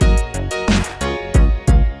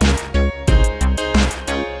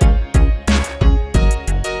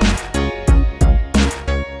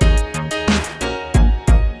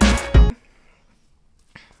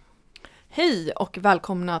Hej och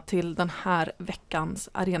välkomna till den här veckans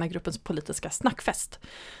Arenagruppens politiska snackfest.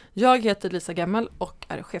 Jag heter Lisa Gemmel och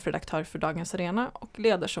är chefredaktör för Dagens Arena och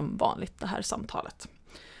leder som vanligt det här samtalet.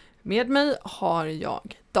 Med mig har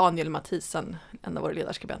jag Daniel Mathisen, en av våra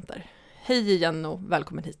ledarskribenter. Hej igen och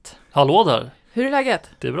välkommen hit. Hallå där! Hur är läget?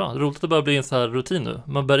 Det är bra. Roligt att det börjar bli en så här rutin nu.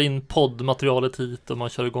 Man bär in poddmaterialet hit och man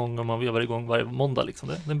kör igång och man vevar igång varje måndag. Liksom.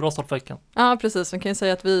 Det är en bra start på veckan. Ja, precis. Man kan ju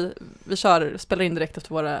säga att vi spelar in direkt efter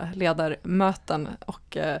våra ledarmöten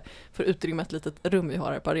och får utrymme ett litet rum vi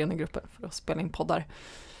har här på Arenagruppen för att spela in poddar.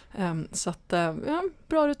 Så att, ja,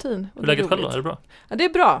 bra rutin. Hur är läget själv då? Är det bra? Ja, det är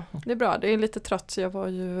bra. Det är bra. Det är lite trött. Jag var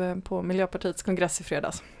ju på Miljöpartiets kongress i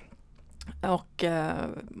fredags. Och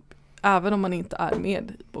även om man inte är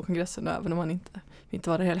med på kongressen, även om man inte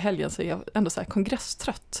var där hela helgen, så är jag ändå så här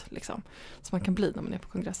kongresstrött liksom, som man kan bli när man är på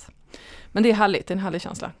kongress. Men det är härligt, det är en härlig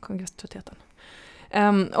känsla, kongresströttheten.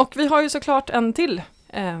 Och vi har ju såklart en till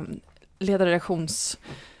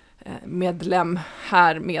ledarredaktionsmedlem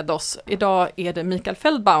här med oss. Idag är det Mikael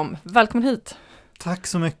Feldbaum. Välkommen hit. Tack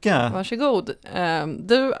så mycket. Varsågod.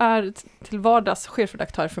 Du är till vardags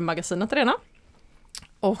chefredaktör för magasinet Arena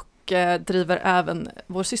och driver även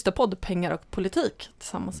vår systerpodd Pengar och politik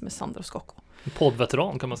tillsammans med Sandra Skocko.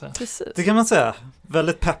 Poddveteran kan man säga. Precis. Det kan man säga.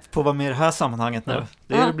 Väldigt pepp på att vara med i det här sammanhanget nu.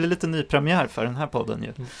 Ja. Det blir lite ny premiär för den här podden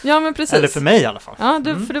ju. Ja, men precis. Eller för mig i alla fall. Ja,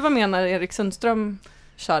 för du var med när Erik Sundström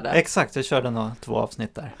körde. Exakt, jag körde nog 2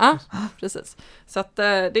 avsnitt där. Ja, precis. Så att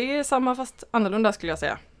det är samma fast annorlunda skulle jag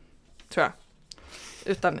säga. Tror jag.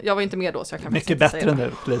 Utan, jag var inte med då så jag kan Mycket inte bättre säga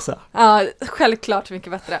nu, Lisa. Ja, självklart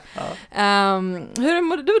mycket bättre. Ja. Hur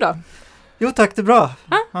mår du då? Jo tack, det är bra.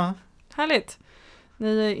 Ja. Härligt.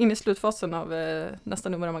 Ni är inne i slutfasen av nästa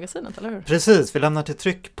nummer av magasinet, eller hur? Precis, vi lämnar till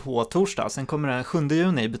tryck på torsdag. Sen kommer den 7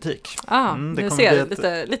 juni i butik. Det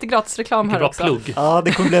ser lite gratis reklam här bra också. plugg. Ja,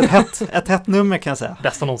 det kommer bli ett hett nummer kan jag säga.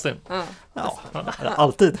 Bästa någonsin. Ja,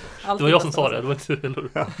 alltid. Det var jag som sa det var inte du, eller?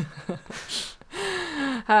 Ja.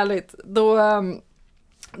 Härligt.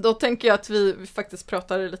 Då tänker jag att vi faktiskt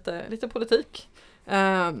pratar lite politik.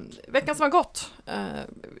 Veckan som har gått,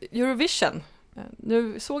 Eurovision.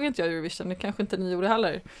 Nu såg inte jag Eurovision, det kanske inte ni gjorde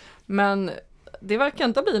heller. Men det verkar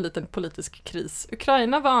inte bli en liten politisk kris.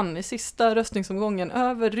 Ukraina vann i sista röstningsomgången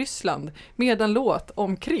över Ryssland med en låt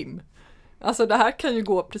om Krim. Alltså det här kan ju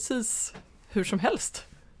gå precis hur som helst.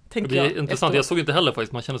 Det är intressant, jag såg inte heller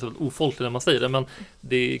faktiskt, man känner sig väldigt ofolklig när man säger det, men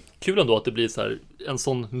det är kul ändå att det blir så här, en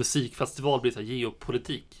sån musikfestival blir så här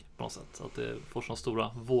geopolitik på något sätt, att det får såna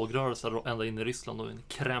stora vågrörelser ända in i Ryssland och in i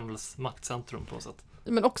Kremls maktcentrum på något sätt.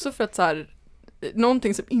 Men också för att så här,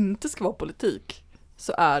 någonting som inte ska vara politik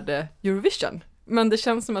så är det Eurovision. Men det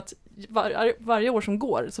känns som att varje år som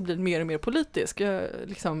går så blir det mer och mer politisk. Jag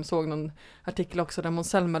liksom såg någon artikel också där Måns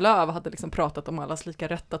Zelmerlöw hade liksom pratat om allas lika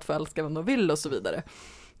rätt att få älska vem de vill och så vidare.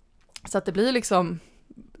 Så att det blir liksom,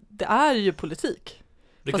 det är ju politik.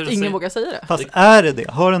 Fast ingen vågar säga det. Fast är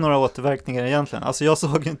det? Har det några återverkningar egentligen? Alltså jag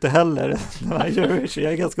såg inte heller den här Eurovision.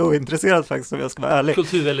 Jag är ganska ointresserad faktiskt om jag ska vara ärlig.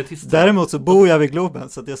 Kulturelitist. Däremot så bor jag vid Globen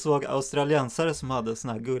så att jag såg australiensare som hade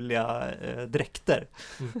såna här gulliga dräkter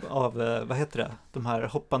av, vad heter det? De här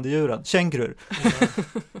hoppande djuren, kängurur.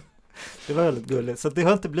 Det var väldigt gulligt. Så det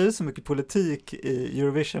har inte blivit så mycket politik i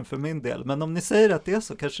Eurovision för min del. Men om ni säger att det är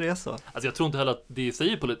så, kanske det är så. Alltså jag tror inte heller att det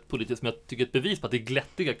säger politiskt, men jag tycker ett bevis på att det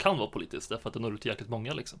glättiga kan vara politiskt, därför att det når ut jäkligt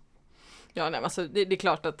många liksom. Ja, nej, alltså det är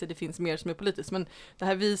klart att det finns mer som är politiskt, men det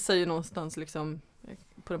här visar ju någonstans liksom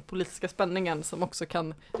på den politiska spänningen som också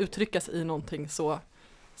kan uttryckas i någonting så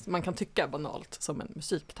som man kan tycka banalt som en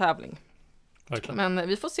musiktävling. Verkligen. Men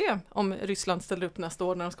vi får se om Ryssland ställer upp nästa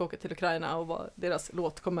år när de ska åka till Ukraina och vad deras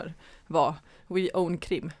låt kommer vara. We own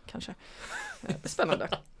Krim, kanske. Spännande.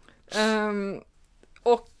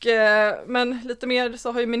 Men lite mer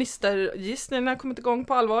så har ju ministergissningarna kommit igång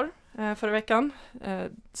på allvar förra veckan.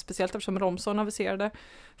 Speciellt eftersom Romson aviserade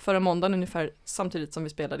förra måndagen ungefär samtidigt som vi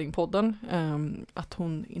spelade in podden att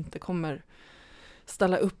hon inte kommer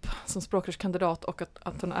ställa upp som språkrörskandidat och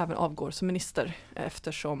att hon även avgår som minister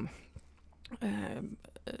eftersom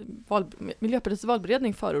Miljöpartiets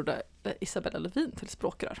valberedning förordade Isabella Lövin till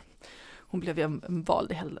språkrör. Hon blev ju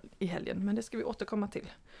vald i helgen, men det ska vi återkomma till.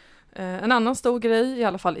 En annan stor grej, i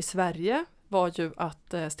alla fall i Sverige, var ju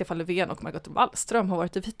att Stefan Löfven och Margot Wallström har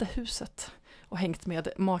varit i Vita huset och hängt med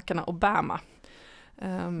makarna Obama.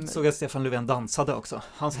 Såg att Stefan Löfven dansade också.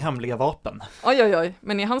 Hans hemliga vapen. Oj.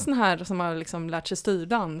 Men är han sån här som har liksom lärt sig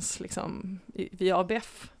styrdans liksom, via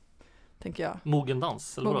ABF? Tänker jag.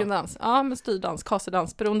 Mogendans, eller Mogendans. Ja, men styrdans,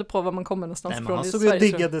 kasedans, beroende på var man kommer någonstans från. Han såg ju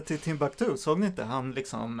diggade till Timbuktu, såg ni inte? Han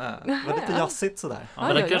liksom var lite jassigt sådär. Ja,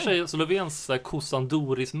 men det kanske är så Löfvens Kossan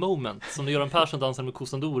Doris moment, som när Göran Persson dansade med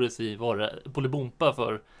Kossan Doris i Bolibompa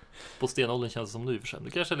för på stenåldern känns det som nu i och för sig.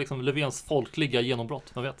 Det kanske är liksom Löfvens folkliga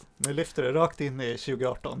genombrott, man vet. Nu lyfter det rakt in i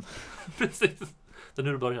 2018. Precis, det är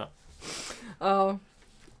nu det börjar. Ja,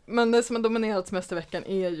 men det som har dominerat semesterveckan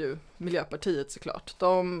är ju Miljöpartiet såklart.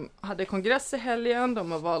 De hade kongress i helgen,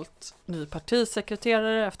 de har valt ny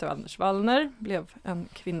partisekreterare efter Anders Wallner, blev en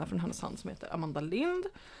kvinna från Härnösand som heter Amanda Lind.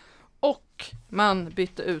 Och man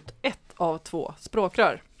bytte ut 1 av 2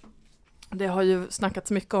 språkrör. Det har ju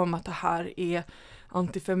snackats mycket om att det här är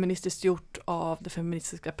antifeministiskt gjort av det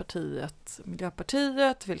feministiska partiet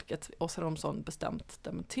Miljöpartiet, vilket Åsa Romson bestämt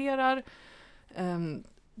dementerar.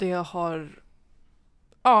 Det har,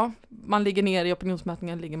 man ligger ner i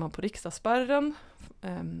opinionsmätningen, ligger man på riksdagsspärren.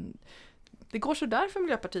 Det går så där för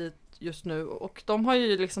Miljöpartiet just nu, och de har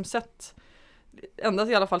ju liksom sett, ända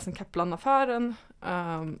i alla fall sedan Kaplan-affären,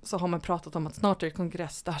 så har man pratat om att snart är det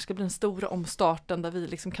kongress, det här ska bli den stora omstarten där vi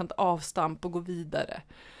liksom kan ta avstamp och gå vidare.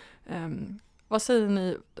 Vad säger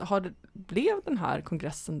ni, blev den här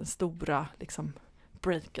kongressen den stora liksom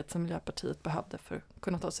breaket som Miljöpartiet behövde för att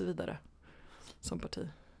kunna ta sig vidare som parti?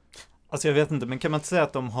 Alltså jag vet inte, men kan man inte säga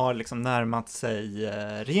att de har liksom närmat sig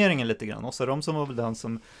regeringen lite grann? Åsa Romson var väl den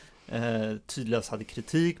som tydligast hade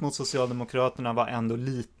kritik mot Socialdemokraterna, var ändå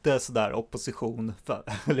lite sådär opposition.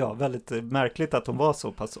 Väldigt märkligt att hon var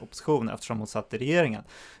så pass opposition eftersom hon satt i regeringen.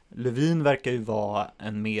 Lövin verkar ju vara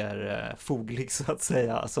en mer foglig så att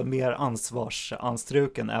säga, alltså mer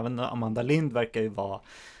ansvarsanstruken. Även Amanda Lind verkar ju vara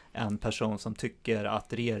en person som tycker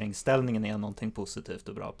att regeringsställningen är någonting positivt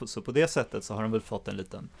och bra. Så på det sättet så har de väl fått en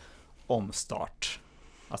liten omstart.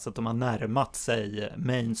 Alltså att de har närmat sig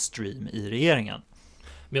mainstream i regeringen.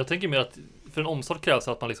 Men jag tänker mer att för en omstart krävs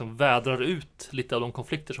att man liksom vädrar ut lite av de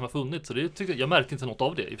konflikter som har funnits. Så jag märkte inte något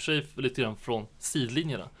av det. I och för sig lite grann från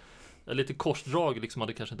sidlinjerna. Lite korsdrag liksom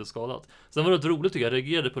hade kanske inte skadat. Sen var det roligt tycker jag.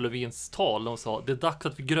 Reagerade på Löfvens tal. De sa, det är dags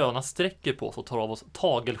att vi gröna sträcker på oss och tar av oss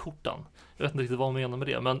tagelskjortan. Jag vet inte riktigt vad de menar med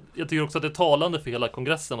det. Men jag tycker också att det är talande för hela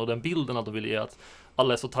kongressen och den bilden att de vill ge att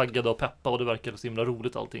alla är så taggade och peppa och det verkar så himla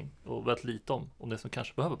roligt allting. Och väldigt lite om det som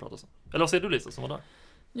kanske behöver pratas om. Eller vad säger du Lisa som var där?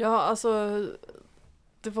 Ja, alltså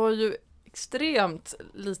det var ju extremt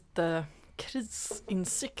lite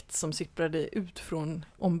krisinsikt som sipprade ut från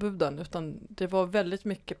ombuden, utan det var väldigt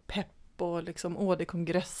mycket pepp och liksom, det är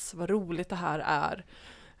kongress, vad roligt det här är.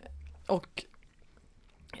 Och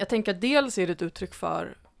jag tänker att dels är det ett uttryck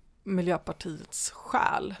för Miljöpartiets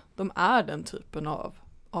själ. De är den typen av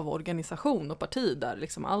organisation och parti där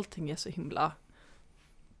liksom allting är så himla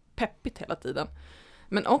peppigt hela tiden.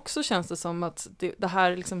 Men också känns det som att det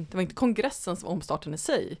här liksom, det var inte kongressen som var omstarten i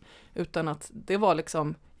sig, utan att det var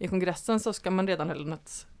liksom, i kongressen så ska man redan ha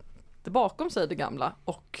lämnat det bakom sig, det gamla,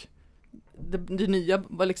 och det nya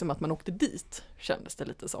var liksom att man åkte dit, kändes det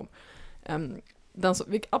lite som. Den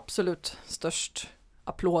som fick absolut störst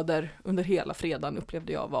applåder under hela fredagen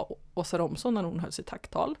upplevde jag var Åsa Romson när hon höll sitt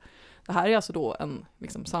tacktal. Det här är alltså då en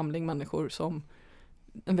liksom samling människor som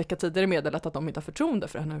en vecka tidigare meddelat att de inte har förtroende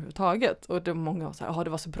för henne överhuvudtaget. Och det var många som sa, det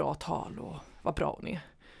var så bra tal och vad bra hon är.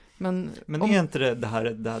 Men är inte det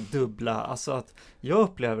här dubbla, alltså att jag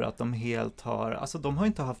upplever att de helt har, alltså de har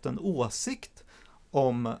inte haft en åsikt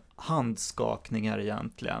om handskakningar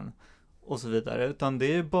egentligen och så vidare, utan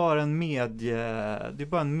det är bara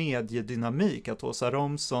en mediedynamik, att Åsa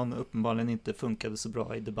Romson uppenbarligen inte funkade så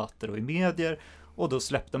bra i debatter och i medier. Och då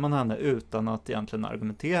släppte man henne utan att egentligen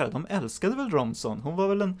argumentera. De älskade väl Romson. Hon var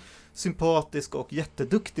väl en sympatisk och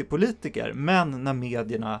jätteduktig politiker. Men när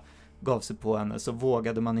medierna gav sig på henne så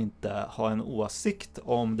vågade man inte ha en åsikt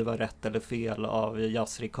om det var rätt eller fel av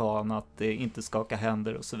Yasri Khan att inte skaka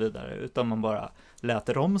händer och så vidare. Utan man bara lät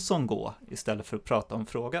Romson gå istället för att prata om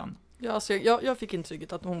frågan. Ja, alltså jag fick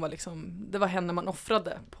intrycket att hon var liksom, det var henne man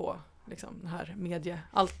offrade på liksom, det här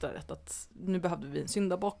mediealtaret. Att nu behövde vi en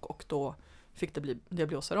syndabock och då fick det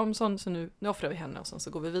bli Åsa Romson, så nu offrar vi henne och sen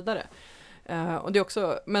så går vi vidare. Och det är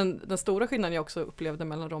också, men den stora skillnaden jag också upplevde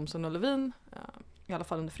mellan Romson och Lövin, i alla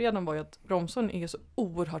fall under fredagen, var ju att Romson är så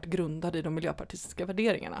oerhört grundad i de miljöpartistiska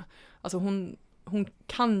värderingarna. Alltså hon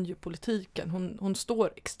kan ju politiken, hon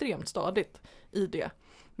står extremt stadigt i det.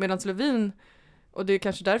 Medan Lövin, och det är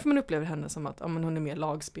kanske därför man upplever henne som att hon är mer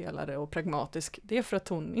lagspelare och pragmatisk, det är för att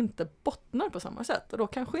hon inte bottnar på samma sätt. Och då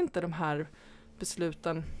kanske inte de här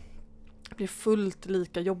besluten blir fullt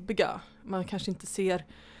lika jobbiga. Man kanske inte ser,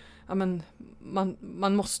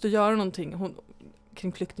 man måste göra någonting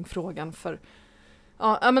kring flyktingfrågan för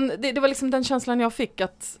det var liksom den känslan jag fick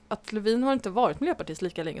att Lövin har inte varit miljöpartist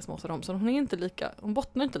lika länge som Åsa Romson. Hon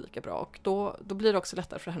bottnar inte lika bra och då blir det också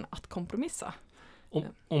lättare för henne att kompromissa.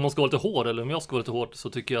 Om man ska vara lite hård, eller om jag ska vara lite hård, så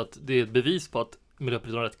tycker jag att det är ett bevis på att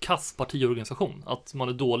Miljöpartiet har en rätt kass partiorganisation. Att man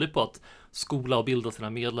är dålig på att skola och bilda sina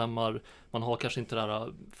medlemmar. Man har kanske inte det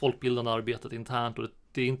här folkbildande arbetet internt, och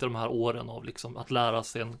det är inte de här åren av liksom att lära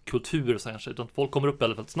sig en kultur kanske, utan folk kommer upp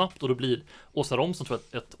väldigt snabbt, och då blir Åsa Romson, tror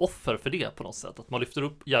jag, ett offer för det på något sätt. Att man lyfter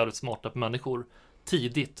upp jävligt smarta människor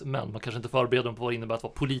tidigt, men man kanske inte förbereder dem på vad det innebär att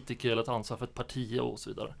vara politiker eller ett ansvar för ett parti och så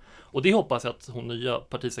vidare. Och det hoppas jag att hon nya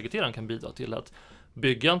partisekreteraren kan bidra till, att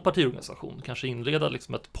bygga en partiorganisation, kanske inleda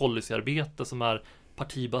liksom ett policyarbete som är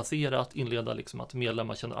partibaserat, inleda liksom att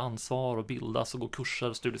medlemmar känner ansvar och bildas och går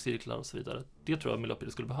kurser, studiecirklar och så vidare. Det tror jag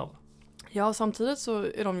Miljöpartiet skulle behöva. Ja, samtidigt så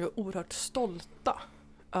är de ju oerhört stolta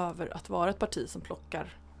över att vara ett parti som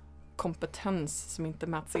plockar kompetens som inte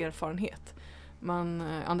mäts i erfarenhet.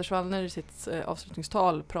 Anders Wallner i sitt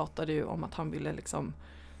avslutningstal pratade ju om att han ville liksom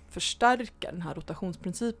förstärka den här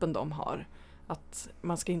rotationsprincipen de har. Att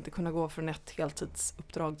man ska inte kunna gå från ett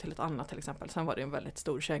heltidsuppdrag till ett annat till exempel. Sen var det en väldigt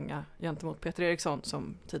stor känga gentemot Peter Eriksson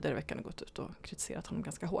som tidigare i veckan har gått ut och kritiserat honom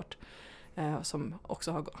ganska hårt. Som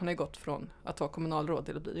också han har gått från att vara kommunalråd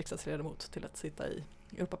till att bli riksdagsledamot till att sitta i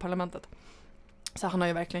Europaparlamentet. Så han har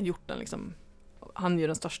ju verkligen gjort den liksom, han är ju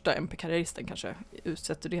den största MP-karriäristen kanske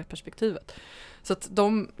utsett ur det perspektivet. Så att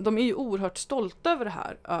de är ju oerhört stolta över det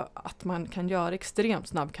här, att man kan göra extremt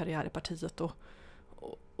snabb karriär i partiet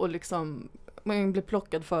och liksom man blir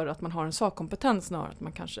plockad för att man har en sakkompetens snarare att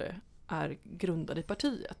man kanske är grundad i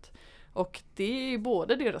partiet. Och det är ju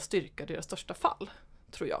både deras styrka och deras största fall,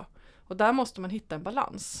 tror jag. Och där måste man hitta en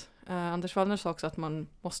balans. Anders Wallner sa också att man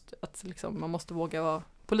måste våga vara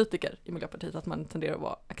politiker i Miljöpartiet, att man tenderar att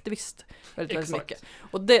vara aktivist väldigt mycket.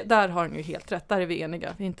 Och där har han ju helt rätt, där är vi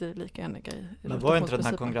eniga. Vi är inte lika eniga i Men var inte den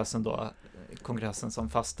här kongressen som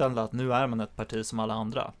fastställde att nu är man ett parti som alla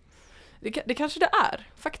andra? Det kanske det är,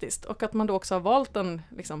 faktiskt. Och att man då också har valt en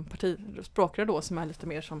liksom, partispråkrör då som är lite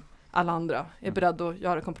mer som alla andra. Är beredd att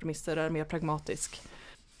göra kompromisser, är mer pragmatisk.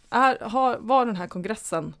 Var den här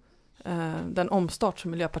kongressen den omstart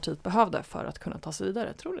som Miljöpartiet behövde för att kunna ta sig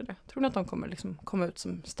vidare? Tror ni det? Tror ni att de kommer liksom komma ut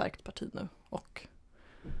som starkt parti nu?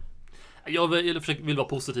 Jag vill vara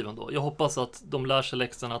positiv ändå. Jag hoppas att de lär sig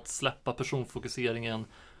läxan att släppa personfokuseringen.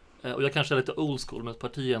 Och jag kanske är lite old school, men ett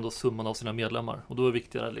parti är ändå summan av sina medlemmar. Och då är det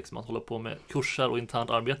viktigare liksom att hålla på med kurser och internt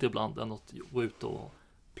arbete ibland än att gå ut och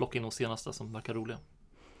plocka in de senaste som verkar roliga.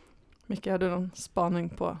 Micke, har du någon spaning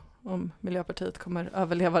på om Miljöpartiet kommer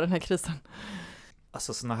överleva den här krisen?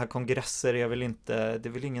 Alltså sådana här kongresser är det är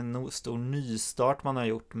väl ingen stor nystart man har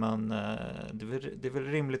gjort, men det är väl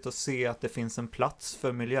rimligt att se att det finns en plats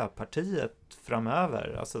för Miljöpartiet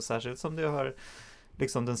framöver. Alltså särskilt som det har,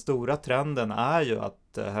 liksom den stora trenden är ju att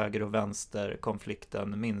höger- och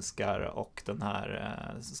vänsterkonflikten minskar och den här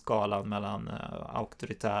skalan mellan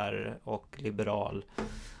auktoritär och liberal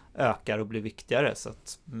ökar och blir viktigare. Så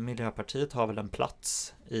att Miljöpartiet har väl en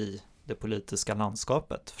plats i det politiska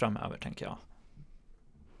landskapet framöver, tänker jag.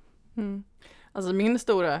 Alltså min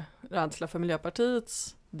stora rädsla för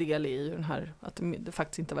Miljöpartiets del är ju den här att det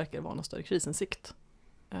faktiskt inte verkar vara någon större krisinsikt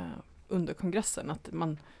under kongressen. Att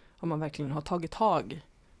om man verkligen har tagit tag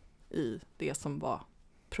i det som var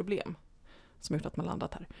problem som gjort att man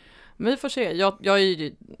landat här. Men vi får se.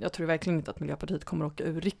 Jag tror verkligen inte att Miljöpartiet kommer att åka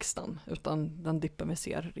ur riksdagen, utan den dippen vi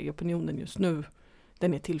ser i opinionen just nu,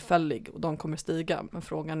 den är tillfällig och de kommer stiga. Men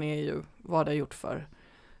frågan är ju vad det har gjort för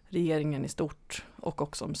regeringen i stort och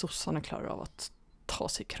också om sossarna klarar av att ta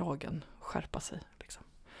sig i kragen och skärpa sig. Liksom.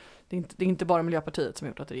 Det är inte bara Miljöpartiet som har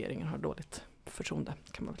gjort att regeringen har dåligt förtroende,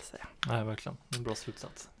 kan man väl säga. Nej, verkligen. En bra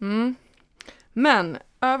slutsats. Men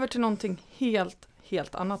över till någonting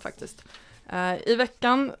helt annat faktiskt. I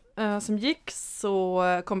veckan som gick så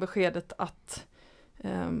kom beskedet att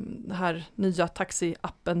det här nya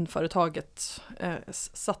taxiappen-företaget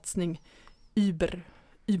satsning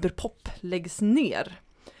Uberpop läggs ner.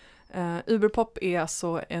 Uberpop är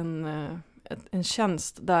alltså en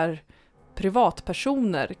tjänst där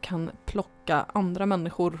privatpersoner kan plocka andra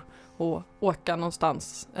människor och åka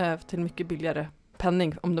någonstans till mycket billigare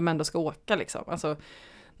penning om de ändå ska åka. Liksom. Alltså,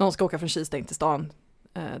 någon ska åka från Kista in till stan,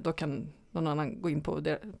 då kan någon annan gå in på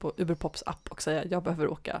Uberpops app och säga jag behöver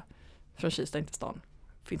åka från Kista in till stan.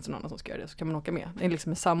 Finns det någon annan som ska göra det så kan man åka med. Det är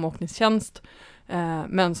liksom en samåkningstjänst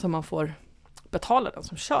men som man får betala den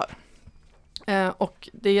som kör. Och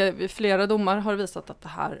flera domar har visat att det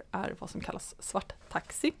här är vad som kallas svart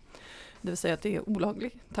taxi. Det vill säga att det är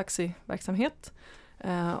olaglig taxiverksamhet.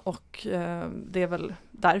 Och det är väl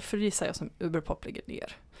därför gissar jag som Uberpop ligger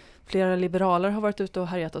ner. Flera liberaler har varit ute och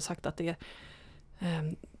härjat och sagt att det är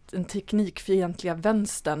den teknikfientliga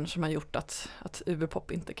vänstern som har gjort att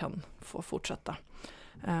Uberpop inte kan få fortsätta.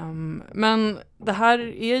 Men det här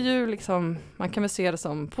är ju liksom, man kan väl se det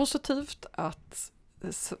som positivt att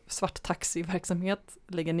svart taxiverksamhet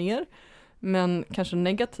lägger ner, men kanske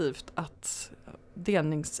negativt att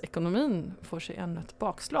delningsekonomin får sig ännu ett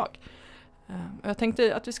bakslag. Jag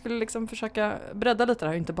tänkte att vi skulle liksom försöka bredda lite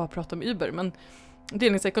här, inte bara prata om Uber, men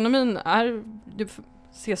delningsekonomin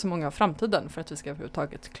ser så många av framtiden för att vi ska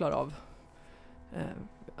överhuvudtaget klara av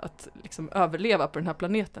att liksom överleva på den här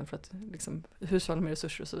planeten, för att liksom hushålla med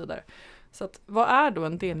resurser och så vidare. Så att, vad är då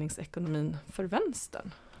en delningsekonomin för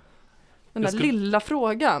vänstern? Den där lilla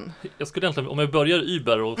frågan. Jag skulle egentligen, om jag börjar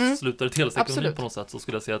Uber och slutar delningsekonomin på något sätt, så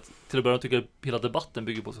skulle jag säga att till att börja tycker jag hela debatten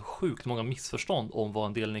bygger på så sjukt många missförstånd om vad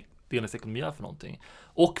en delningsekonomi är för någonting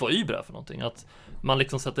och vad Uber är för någonting. Att man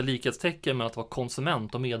liksom sätter likhetstecken med att vara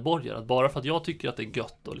konsument och medborgare. Att bara för att jag tycker att det är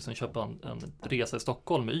gött att liksom köpa en resa i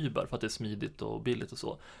Stockholm med Uber för att det är smidigt och billigt och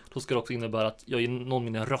så, då ska det också innebära att jag i någon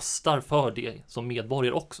mening röstar för det som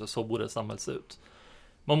medborgare också. Så borde samhället se ut.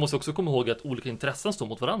 Man måste också komma ihåg att olika intressen står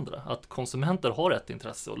mot varandra. Att konsumenter har ett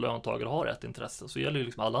intresse och löntagare har ett intresse. Så gäller ju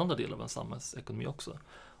liksom alla andra delar av en samhällsekonomi också.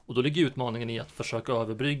 Och då ligger utmaningen i att försöka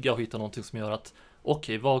överbrygga och hitta någonting som gör att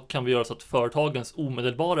okej, vad kan vi göra så att företagens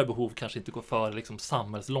omedelbara behov kanske inte går före liksom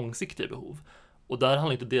samhälls långsiktiga behov. Och där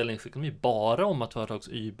handlar inte delningsekonomi bara om att företags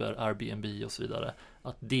Uber, Airbnb och så vidare,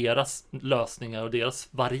 att deras lösningar och deras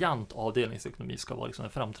variant av delningsekonomi ska vara liksom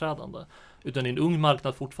en framträdande. Utan i en ung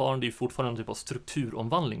marknad fortfarande är fortfarande en typ av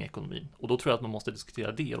strukturomvandling i ekonomin. Och då tror jag att man måste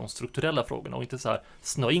diskutera det, de strukturella frågorna, och inte så här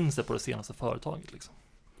snöa in sig på det senaste företaget liksom.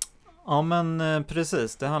 Ja, men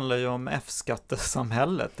precis, det handlar ju om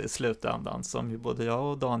F-skattesamhället i slutändan, som ju både jag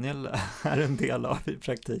och Daniel är en del av i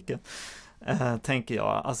praktiken, tänker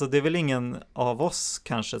jag. Alltså det är väl ingen av oss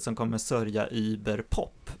kanske som kommer sörja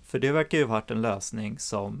Uber-pop, för det verkar ju ha varit en lösning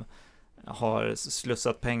som har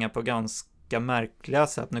slussat pengar på ganska märkliga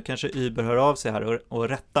sätt. Nu kanske Uber hör av sig här och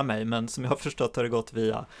rättar mig, men som jag har förstått har det gått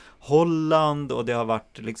via Holland och det har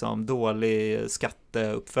varit liksom dålig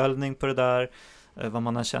skatteuppföljning på det där, vad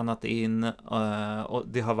man har tjänat in, och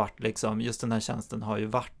det har varit liksom, just den här tjänsten har ju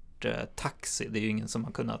varit taxi. Det är ju ingen som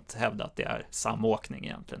har kunnat hävda att det är samåkning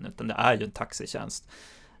egentligen, utan det är ju en taxitjänst.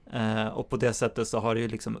 Och på det sättet så har det ju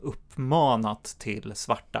liksom uppmanat till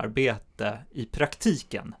svartarbete i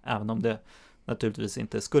praktiken, även om det naturligtvis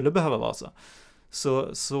inte skulle behöva vara så.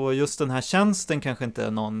 Så just den här tjänsten kanske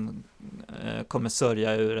inte någon kommer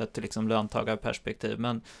sörja ur ett liksom löntagarperspektiv,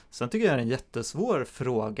 men sen tycker jag det är en jättesvår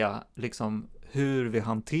fråga liksom hur vi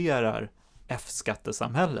hanterar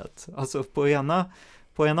F-skattesamhället. Alltså på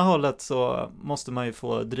ena hållet så måste man ju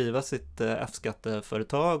få driva sitt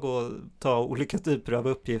F-skatteföretag och ta olika typer av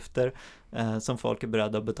uppgifter som folk är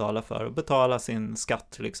beredda att betala för, och betala sin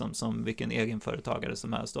skatt liksom som vilken egenföretagare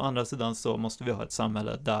som helst. Å andra sidan så måste vi ha ett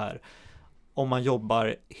samhälle där om man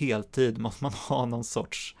jobbar heltid måste man ha någon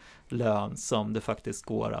sorts lön som det faktiskt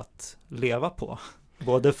går att leva på.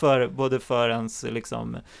 Både för ens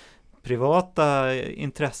liksom privata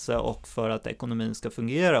intresse och för att ekonomin ska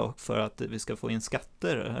fungera och för att vi ska få in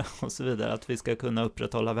skatter och så vidare, att vi ska kunna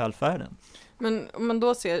upprätthålla välfärden. Men om man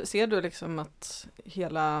då ser du liksom att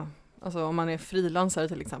alltså om man är frilansare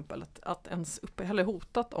till exempel, att ens uppehälle är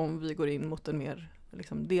hotat om vi går in mot en mer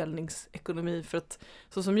liksom delningsekonomi, för att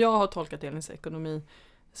så som jag har tolkat delningsekonomi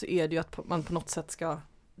så är det ju att man på något sätt ska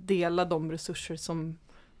dela de resurser som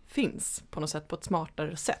finns på något sätt på ett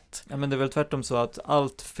smartare sätt. Ja, men det är väl tvärtom så att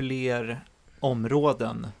allt fler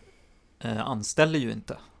områden anställer ju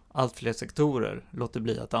inte. Allt fler sektorer låter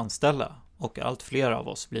bli att anställa och allt fler av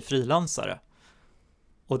oss blir frilansare.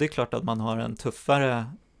 Och det är klart att man har en tuffare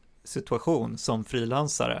situation som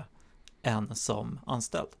frilansare än som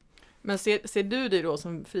anställd. Men ser du dig då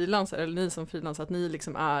som frilansare, eller ni som frilansare, att ni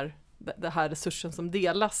liksom är det här resursen som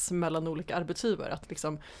delas mellan olika arbetsgivare? Att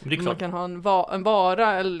liksom, man kan ha en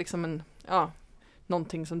vara eller liksom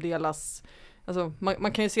någonting som delas. Alltså,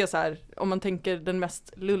 man kan ju se så här, om man tänker den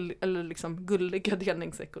mest eller liksom gulliga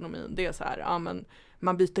delningsekonomin, det är så här, men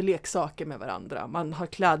man byter leksaker med varandra, man har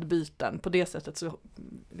klädbyten, på det sättet så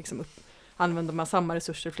liksom använder man samma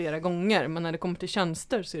resurser flera gånger, men när det kommer till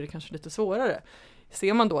tjänster så är det kanske lite svårare.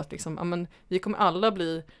 Ser man då att liksom, vi kommer alla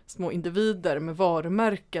bli små individer med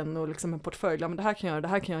varumärken och liksom en portfölj, men det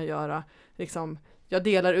här kan jag göra, liksom, jag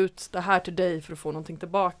delar ut det här till dig för att få någonting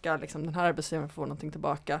tillbaka, liksom, den här arbetsgivaren får någonting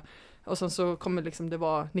tillbaka, och sen så kommer liksom det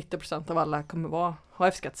vara 90% av alla kommer ha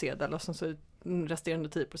F-skattsedel, och sen så resterande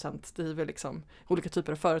 10% driver liksom olika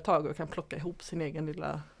typer av företag och kan plocka ihop sin egen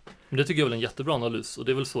lilla. Men det tycker jag är väl en jättebra analys, och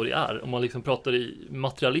det är väl så det är. Om man liksom pratar i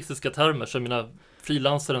materialistiska termer, så mina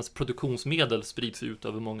frilansarens produktionsmedel sprids ut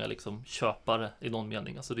över många liksom köpare i någon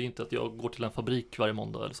mening. Alltså det är inte att jag går till en fabrik varje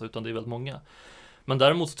måndag eller så, utan det är väldigt många. Men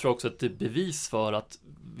däremot så tror jag också att det är bevis för att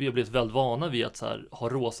vi har blivit väldigt vana vid att så här, ha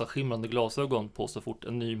rosa skimrande glasögon på så fort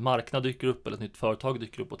en ny marknad dyker upp eller ett nytt företag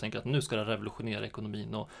dyker upp och tänker att nu ska det revolutionera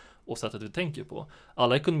ekonomin och sättet vi tänker på.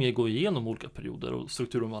 Alla ekonomier går igenom olika perioder och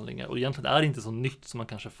strukturomvandlingar och egentligen är det inte så nytt som man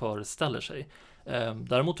kanske föreställer sig.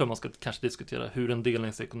 Däremot tror jag man ska kanske diskutera hur en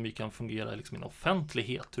delningsekonomi kan fungera liksom i en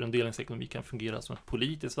offentlighet, hur en delningsekonomi kan fungera som ett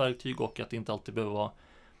politiskt verktyg och att det inte alltid behöver vara,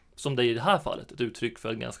 som det är i det här fallet, ett uttryck för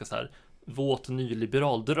en ganska så här våt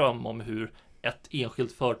nyliberal dröm om hur ett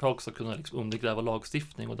enskilt företag ska kunna liksom undergräva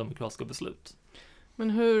lagstiftning och demokratiska beslut. Men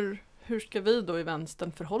hur ska vi då i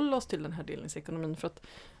vänstern förhålla oss till den här delningsekonomin? För att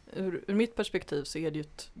ur mitt perspektiv så är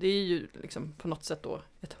det är ju liksom på något sätt då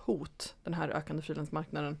ett hot, den här ökande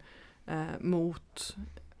frilansmarknaden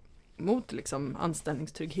mot liksom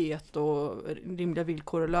anställningstrygghet och rimliga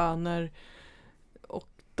villkor och löner. Och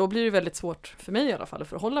då blir det väldigt svårt för mig i alla fall att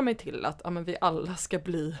förhålla mig till att men vi alla ska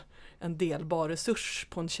bli en delbar resurs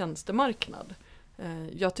på en tjänstemarknad.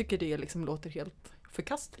 Jag tycker det liksom låter helt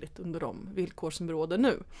förkastligt under de villkor som råder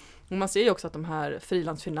nu. Och man ser ju också att de här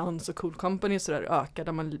frilansfinans och cool company så där ökar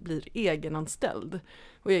där man blir egenanställd.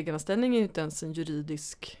 Och egenanställning är ju inte ens en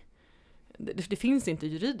juridisk... Det finns inte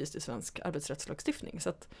juridiskt i svensk arbetsrättslagstiftning. Så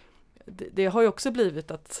att det har ju också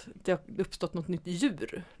blivit att det har uppstått något nytt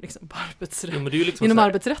djur liksom, på liksom inom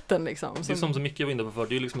arbetsrätten. Liksom, det är som så mycket jag var inne på för.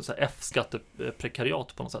 Det är ju liksom ett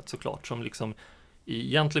F-skatteprekariat på något sätt såklart. Som liksom i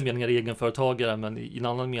egentlig mening är egenföretagare men i en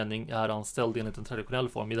annan mening är anställd enligt en traditionell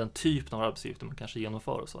form i den typen av arbetsuppgifter man kanske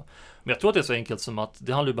genomför och så. Men jag tror att det är så enkelt som att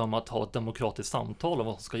det handlar ju bara om att ha ett demokratiskt samtal om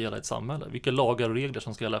vad som ska gälla i ett samhälle. Vilka lagar och regler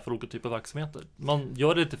som ska gälla för olika typer av verksamheter. Man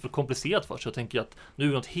gör det lite för komplicerat för sig och tänker att nu är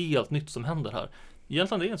det något helt nytt som händer här.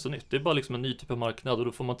 Egentligen är det inte så nytt. Det är bara liksom en ny typ av marknad och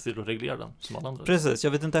då får man inte se att reglera den som alla andra. Precis,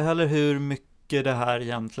 jag vet inte heller hur mycket det här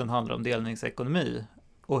egentligen handlar om delningsekonomi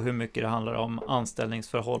och hur mycket det handlar om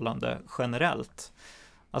anställningsförhållande generellt.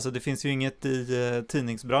 Alltså det finns ju inget i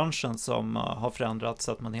tidningsbranschen som har förändrats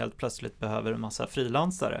så att man helt plötsligt behöver en massa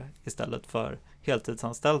frilansare istället för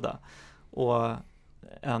heltidsanställda. Och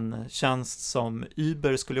en tjänst som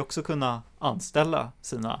Uber skulle också kunna anställa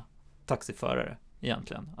sina taxiförare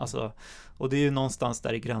egentligen. Alltså, och det är ju någonstans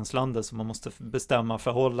där i gränslandet som man måste bestämma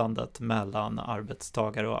förhållandet mellan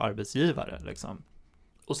arbetstagare och arbetsgivare liksom.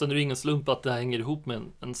 Och sen är det ingen slump att det här hänger ihop med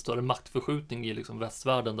en större maktförskjutning i liksom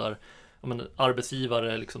västvärlden där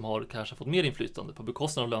arbetsgivare liksom har kanske fått mer inflytande på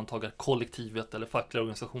bekostnad av löntagarkollektivet eller fackliga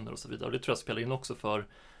organisationer och så vidare. Och det tror jag spelar in också för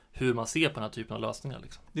hur man ser på den här typen av lösningar.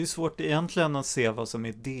 Liksom. Det är svårt egentligen att se vad som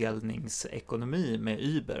är delningsekonomi med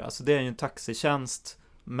Uber. Alltså det är ju en taxitjänst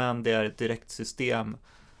men det är ett direkt system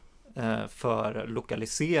för att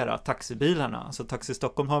lokalisera taxibilarna. Alltså Taxi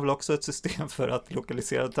Stockholm har väl också ett system för att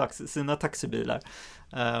lokalisera sina taxibilar.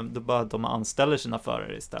 Då bara de anställer sina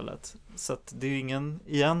förare istället. Så att det är ju ingen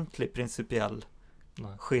egentlig principiell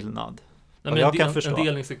skillnad. Nej, men jag kan förstå. En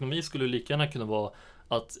delningsekonomi skulle lika gärna kunna vara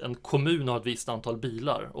att en kommun har ett visst antal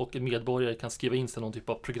bilar och en medborgare kan skriva in sig någon typ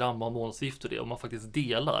av program av månadsavgift och det och man faktiskt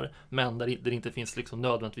delar men där det inte finns liksom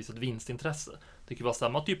nödvändigtvis ett vinstintresse. Det kan vara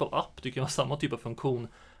samma typ av app, det kan vara samma typ av funktion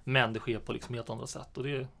men det sker på liksom helt andra sätt och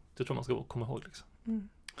det tror man ska komma ihåg. Liksom. Mm.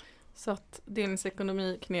 Så att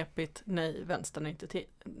delningsekonomi knepigt, nej, vänstern är inte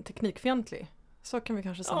teknikfientlig. Så kan vi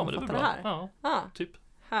kanske sammanfatta det här. Ja, typ.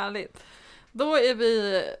 Härligt. Då är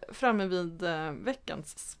vi framme vid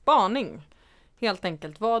veckans spaning. Helt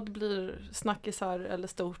enkelt, vad blir snackisar eller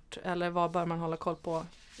stort eller vad bör man hålla koll på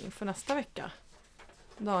inför nästa vecka?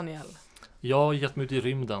 Daniel? Jag har gett mig ut i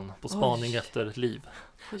rymden på spaning efter liv.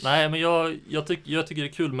 Nej, men jag tycker det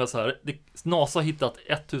är kul med så här. NASA har hittat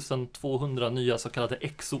 1200 nya så kallade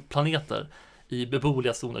exoplaneter i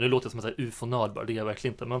beboeliga zoner. Det låter som en ufo-nörd bara, det är jag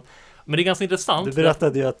verkligen inte. Men det är ganska intressant. Du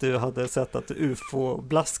berättade ju att du hade sett att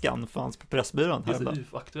ufo-blaskan fanns på Pressbyrån. Just det,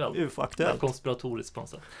 ufo-aktuellt. Ufo-aktuellt. Konspiratoriskt på något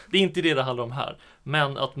sätt. Det är inte det handlar om här.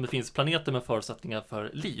 Men att det finns planeter med förutsättningar för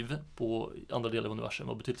liv på andra delar av universum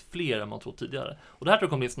och betydligt fler än man trott tidigare. Och det här tror jag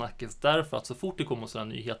kommer bli snackis därför att så fort det kommer sådana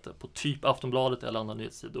nyheter på typ Aftonbladet eller andra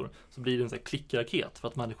nyhetssidor så blir det en sån här klickraket för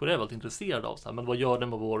att människor är väldigt intresserade av så här, men vad gör det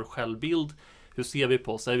med vår självbild? Hur ser vi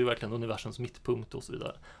på oss? Är vi verkligen universums mittpunkt och så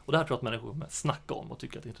vidare? Och det här tror jag att människor kommer snacka om och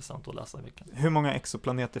tycker att det är intressant att läsa i veckan. Hur många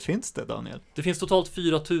exoplaneter finns det, Daniel? Det finns totalt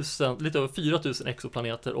lite över 4000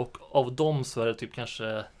 exoplaneter och av dem så är det typ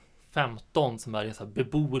kanske 15 som är i en så här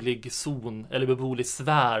beboelig zon eller beboelig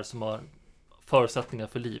sfär som har förutsättningar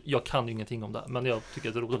för liv. Jag kan ju ingenting om det, men jag tycker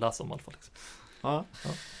att det är roligt att läsa om i alla fall. Liksom. Ja.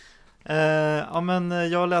 Men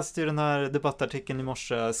jag läste ju den här debattartikeln i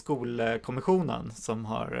morse, Skolkommissionen som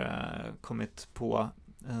har kommit på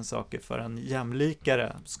saker för en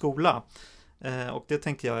jämlikare skola. Och det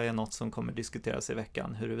tänkte jag är något som kommer diskuteras i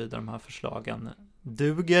veckan, huruvida de här förslagen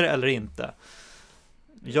duger eller inte.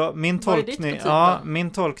 Ja,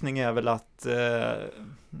 min tolkning är väl att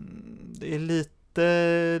det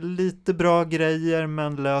är lite bra grejer,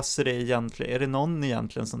 men löser det egentligen? Är det någon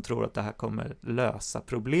egentligen som tror att det här kommer lösa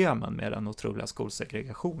problemen med den otroliga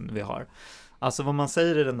skolsegregation vi har? Alltså vad man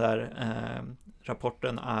säger i den där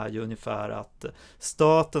rapporten är ju ungefär att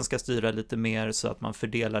staten ska styra lite mer så att man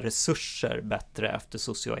fördelar resurser bättre efter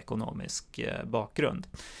socioekonomisk bakgrund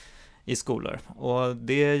i skolor. Och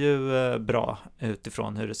det är ju bra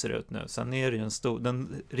utifrån hur det ser ut nu. Sen är det ju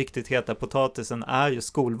den riktigt heta potatisen är ju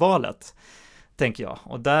skolvalet, tänker jag.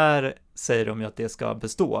 Och där säger de ju att det ska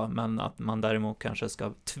bestå, men att man däremot kanske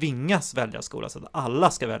ska tvingas välja skola, så att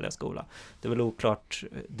alla ska välja skola. Det är väl oklart,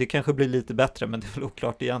 det kanske blir lite bättre, men det är väl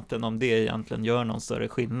oklart egentligen om det egentligen gör någon större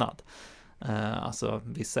skillnad. Alltså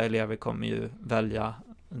vissa elever kommer ju välja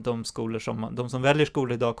de som väljer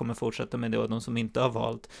skolor idag kommer fortsätta med det, och de som inte har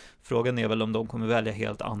valt, frågan är väl om de kommer välja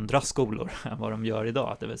helt andra skolor än vad de gör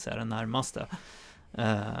idag, det vill säga den närmaste.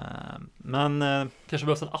 Men kanske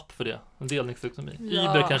behövs en app för det, en delningsekonomi.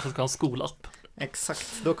 Uber kanske ska ha en skolapp.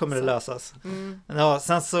 Exakt, då kommer det lösas. Ja,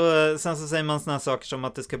 sen så säger man såna här saker som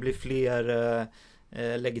att det ska bli fler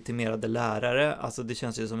legitimerade lärare. Alltså det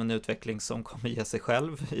känns ju som en utveckling som kommer ge sig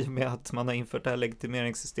själv i och med att man har infört det här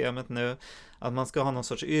legitimeringssystemet nu. Att man ska ha någon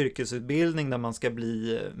sorts yrkesutbildning där man ska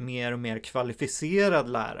bli mer och mer kvalificerad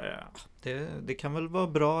lärare. Det kan väl vara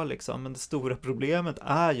bra liksom, men det stora problemet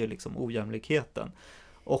är ju liksom ojämlikheten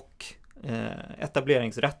och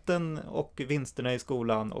etableringsrätten och vinsterna i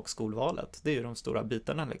skolan och skolvalet. Det är ju de stora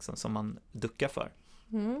bitarna liksom som man duckar för.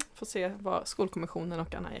 Får se vad Skolkommissionen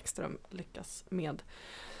och Anna Ekström lyckas med.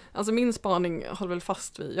 Alltså min spaning håller väl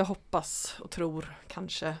fast vid, jag hoppas och tror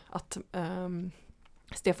kanske att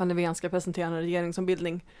Stefan Löfven ska presentera en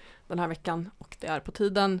regeringsombildning den här veckan, och det är på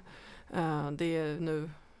tiden. Det är nu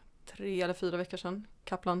 3 eller 4 veckor sedan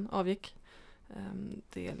Kaplan avgick.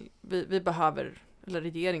 Vi behöver, eller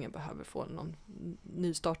regeringen behöver få någon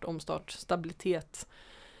nystart, omstart, stabilitet.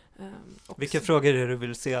 Vilka frågor är det du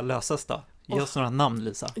vill se lösas då? Ge oss några namn,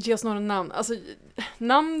 Lisa. Ge oss några namn. Alltså,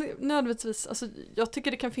 namn nödvändigtvis. Alltså, jag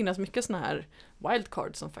tycker det kan finnas mycket såna här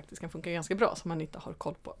wildcards som faktiskt kan funka ganska bra, som man inte har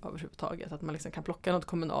koll på överhuvudtaget. Att man liksom kan plocka något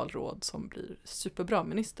kommunalråd som blir superbra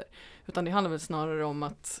minister. Utan det handlar väl snarare om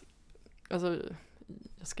att, alltså,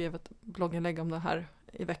 jag skrev ett blogginlägg om det här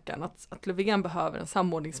i veckan, att Löfven behöver en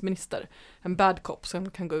samordningsminister, en bad cop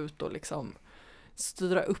som kan gå ut och liksom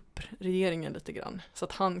styra upp regeringen lite grann, så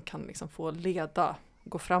att han kan liksom få leda,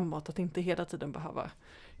 gå framåt, att inte hela tiden behöva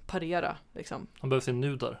parera liksom. Han behöver sin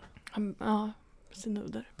nuder. Ja, sin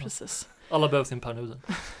nuder, precis. Alla behöver sin Per Nuder.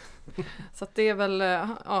 Så att det är väl,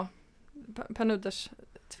 ja, Per Nuders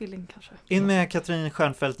tvilling kanske. In med Katrin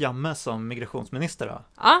Stjernfeldt Jammeh som migrationsminister då?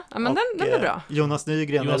 Ja, men den är bra. Jonas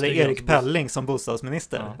Nygren eller Erik Pelling som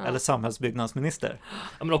bostadsminister eller samhällsbyggnadsminister.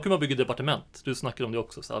 Ja, men också hur man bygger departement. Du snackade om det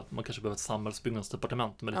också, så att man kanske behöver ett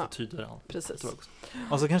samhällsbyggnadsdepartement med lite tydligare. Precis.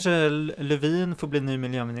 Och så kanske Lövin får bli ny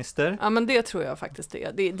miljöminister. Ja, men det tror jag faktiskt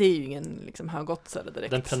det är ju ingen liksom högoddsare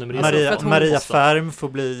direkt. Maria Färm får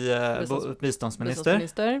bli biståndsminister.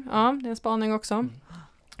 Ja, det är en spaning också.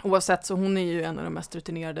 Oavsett, så hon är ju en av de mest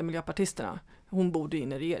rutinerade miljöpartisterna. Hon borde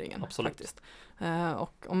in i regeringen. Absolut. Faktiskt.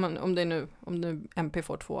 Och om nu MP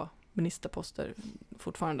får 2 ministerposter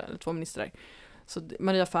fortfarande, eller 2 ministrar, så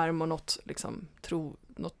Maria Färm och något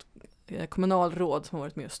kommunalråd som har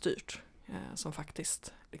varit med och styrt, som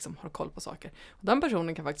faktiskt liksom har koll på saker. Och den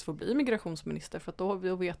personen kan faktiskt få bli migrationsminister, för att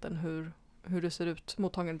då vet den hur det ser ut,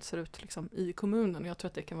 mottagandet ser ut liksom i kommunen. Jag tror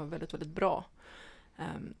att det kan vara väldigt, väldigt bra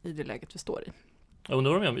i det läget vi står i. Jag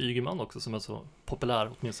undrar om Ygeman också, som är så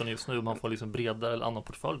populär åtminstone just nu, om man får liksom bredare eller annan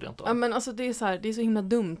portfölj rent av. Ja, men alltså det är så himla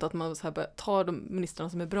dumt att man så här börjar ta de ministrarna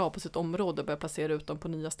som är bra på sitt område och börja placera ut dem på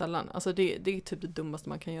nya ställen. Alltså det är typ det dummaste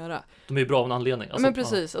man kan göra. De är ju bra av en anledning. Alltså, men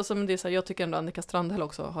precis, alltså, men det är så här, jag tycker ändå Annika Strandhäll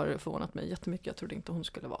också har förvånat mig jättemycket. Jag trodde inte hon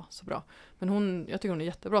skulle vara så bra. Men jag tycker hon är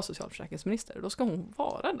jättebra socialförsäkringsminister, och då ska hon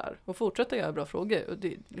vara där och fortsätta göra bra frågor. Och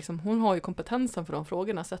det, liksom, hon har ju kompetensen för de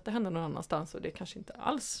frågorna, sätter henne någon annanstans och det kanske inte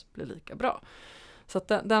alls blir lika bra. Så att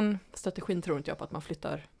den strategin tror inte jag på, att man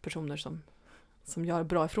flyttar personer som gör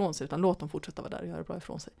bra ifrån sig, utan låt dem fortsätta vara där och göra bra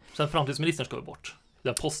ifrån sig. Sen framtidsministern ska vi bort.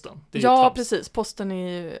 Den posten. Det är ja, precis. Posten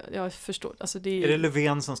är, jag förstår. Alltså är det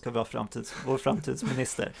Löfven som ska vara vår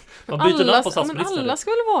framtidsminister? alla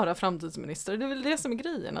ska väl vara framtidsminister. Det är väl det som är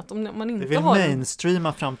grejen. Att om man inte det vill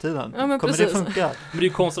mainstreama framtiden. Ja, kommer det funka? Men det är ju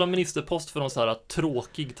konstigt att ministerpost för någon så här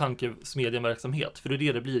tråkig tankesmedieverksamhet. För det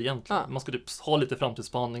är det blir egentligen. Man ska typ ha lite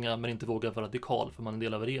framtidsspaningar, men inte våga vara radikal för man är en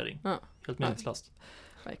del av regering. Helt meningslöst.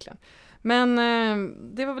 Verkligen. Men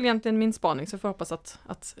det var väl egentligen min spaning, så jag får hoppas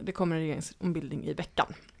att det kommer en regeringsombildning i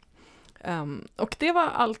veckan. Och det var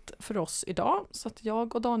allt för oss idag. Så att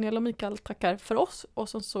jag och Daniel och Mikael tackar för oss. Och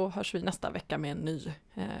så hörs vi nästa vecka med en ny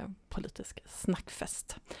politisk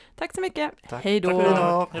snackfest. Tack så mycket. Tack. Hej då. Tack för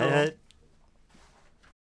idag. Hej, hej.